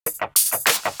Hey,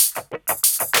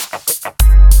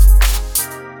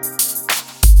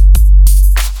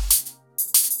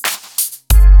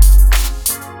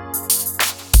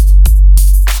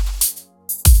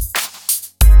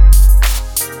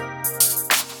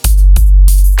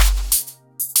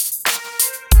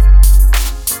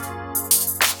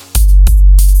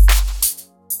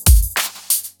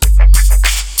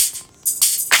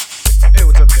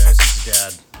 what's up, guys? This is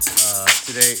Dad.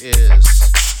 Today is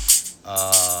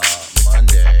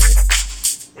Monday,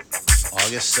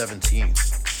 August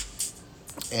 17th.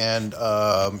 And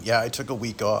yeah, I took a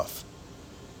week off.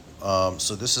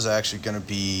 So this is actually going to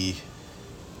be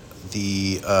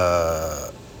the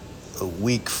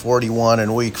week 41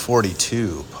 and week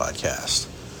 42 podcast.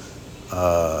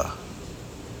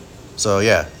 So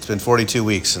yeah, it's been 42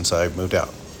 weeks since I moved out.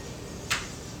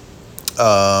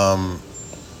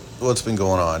 What's been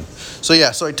going on? So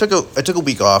yeah, so I took a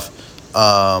week off.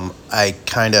 I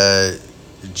kind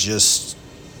of just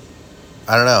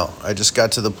I don't know. I just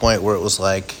got to the point where it was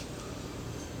like,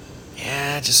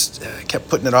 yeah, just kept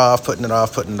putting it off, and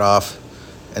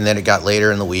then it got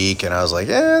later in the week, and I was like,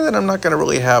 yeah, then I'm not gonna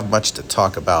really have much to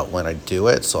talk about when I do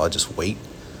it, so I'll just wait.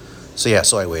 So yeah,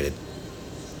 so I waited.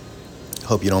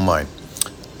 Hope you don't mind.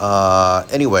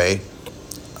 Anyway,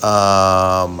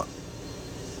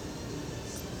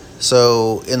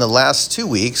 so in the last 2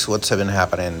 weeks, what's been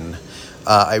happening?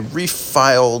 I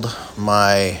refiled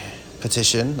my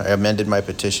petition. I amended my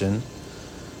petition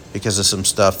because of some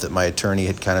stuff that my attorney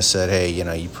had kind of said, hey,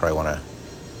 you probably want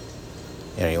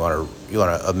to, you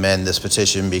want to amend this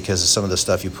petition because of some of the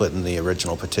stuff you put in the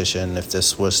original petition. If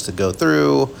this was to go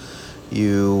through,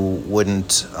 you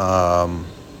wouldn't,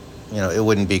 it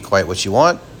wouldn't be quite what you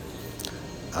want.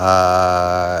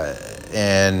 And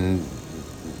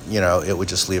it would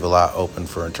just leave a lot open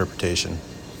for interpretation.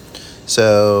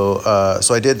 So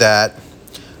I did that.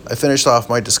 I finished off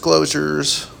my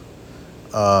disclosures.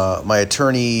 My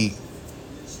attorney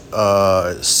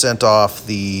sent off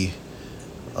the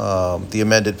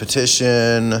amended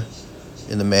petition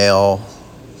in the mail.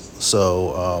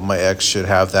 So my ex should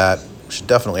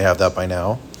definitely have that by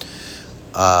now.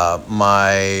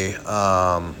 My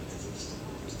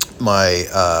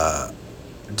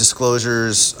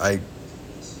disclosures, I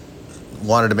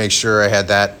wanted to make sure I had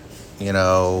that,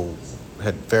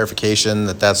 had verification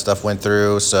that stuff went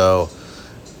through. So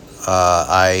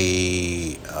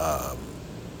I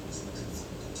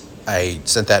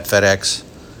sent that FedEx,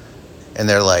 and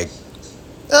they're like,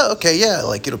 oh, okay, yeah,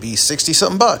 like it'll be 60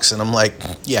 something bucks. And I'm like,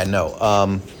 yeah,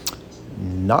 no,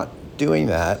 not doing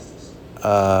that.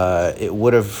 It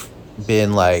would have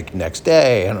been like next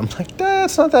day. And I'm like,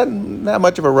 it's not that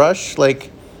much of a rush. Like,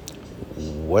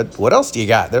 what else do you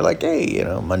got? They're like, hey,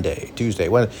 Monday, Tuesday,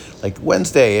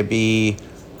 Wednesday, it'd be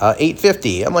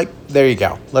 $850. I'm like, there you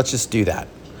go. Let's just do that.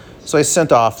 So I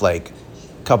sent off like a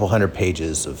couple hundred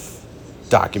pages of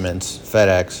documents,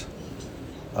 FedEx.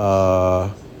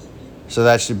 So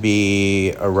that should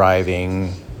be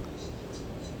arriving.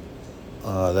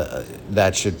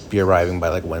 That should be arriving by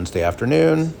like Wednesday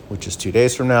afternoon, which is 2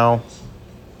 days from now.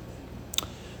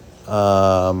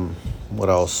 What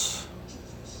else?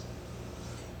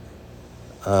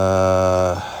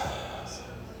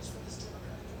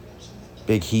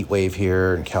 Big heat wave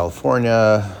here in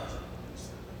California.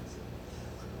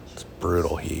 It's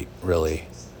brutal heat, really.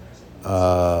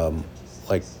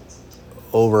 Like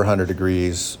over 100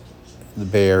 degrees. The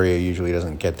Bay Area usually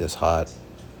doesn't get this hot.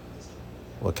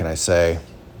 What can I say?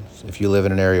 If you live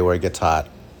in an area where it gets hot,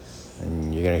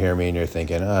 and you're going to hear me and you're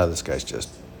thinking, this guy's just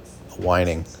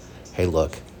whining. Hey,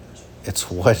 look, it's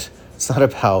not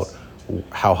about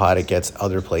how hot it gets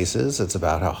other places. It's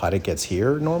about how hot it gets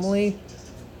here normally,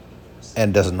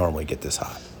 and doesn't normally get this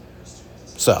hot.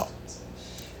 So,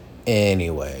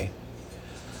 anyway,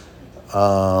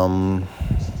 my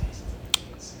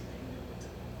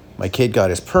kid got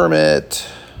his permit,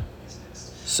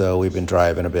 so we've been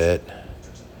driving a bit.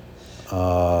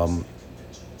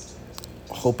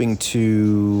 Hoping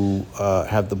to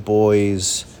have the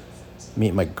boys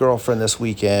meet my girlfriend this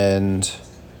weekend.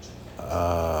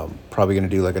 Probably going to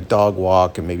do like a dog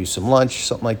walk and maybe some lunch,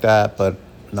 something like that, but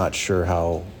not sure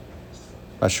what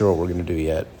we're going to do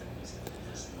yet.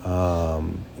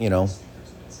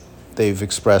 They've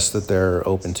expressed that they're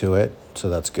open to it, so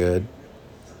that's good.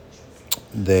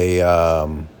 They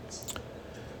asked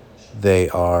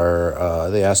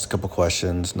a couple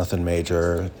questions, nothing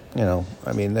major.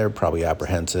 They're probably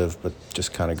apprehensive, but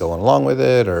just kind of going along with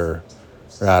it, or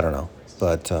I don't know.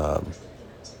 But,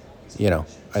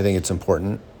 I think it's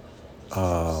important.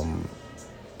 We're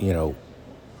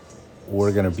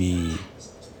going to be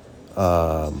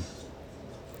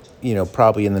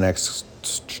probably in the next,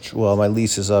 well, my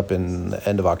lease is up in the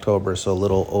end of October, so a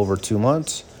little over 2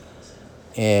 months.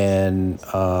 And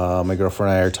my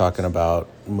girlfriend and I are talking about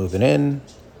moving in.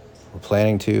 We're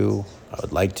planning to. I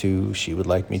would like to. She would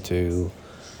like me to.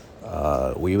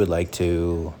 We would like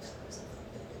to.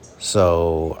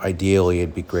 So ideally,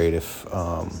 it'd be great if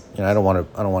I don't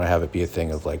want to. I don't want to have it be a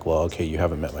thing of like, well, okay, you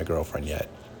haven't met my girlfriend yet,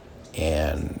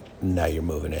 and now you're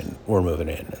moving in. We're moving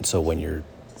in, and so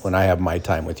when I have my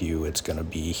time with you, it's gonna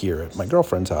be here at my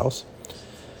girlfriend's house.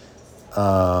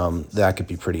 That could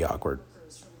be pretty awkward.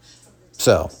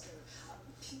 So,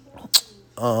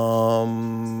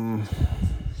 um,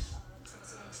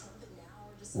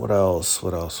 what else?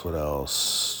 What else? What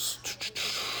else?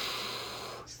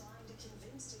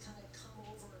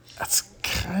 That's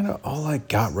kind of all I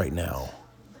got right now.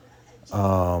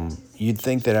 You'd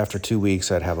think that after 2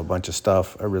 weeks I'd have a bunch of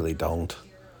stuff. I really don't.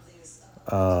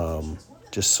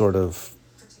 Just sort of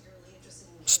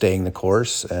staying the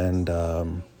course and,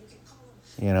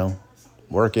 you know,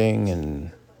 working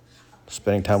and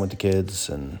spending time with the kids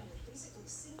and,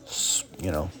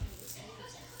 you know,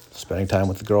 spending time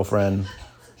with the girlfriend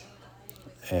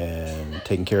and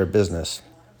taking care of business.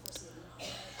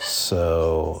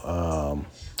 So, I'm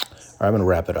going to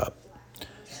wrap it up.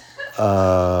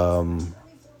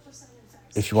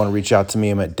 If you want to reach out to me,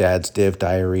 I'm at Dad's Div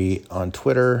Diary on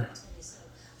Twitter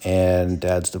and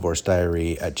Dad's Divorce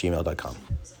Diary at gmail.com.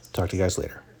 Talk to you guys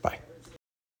later.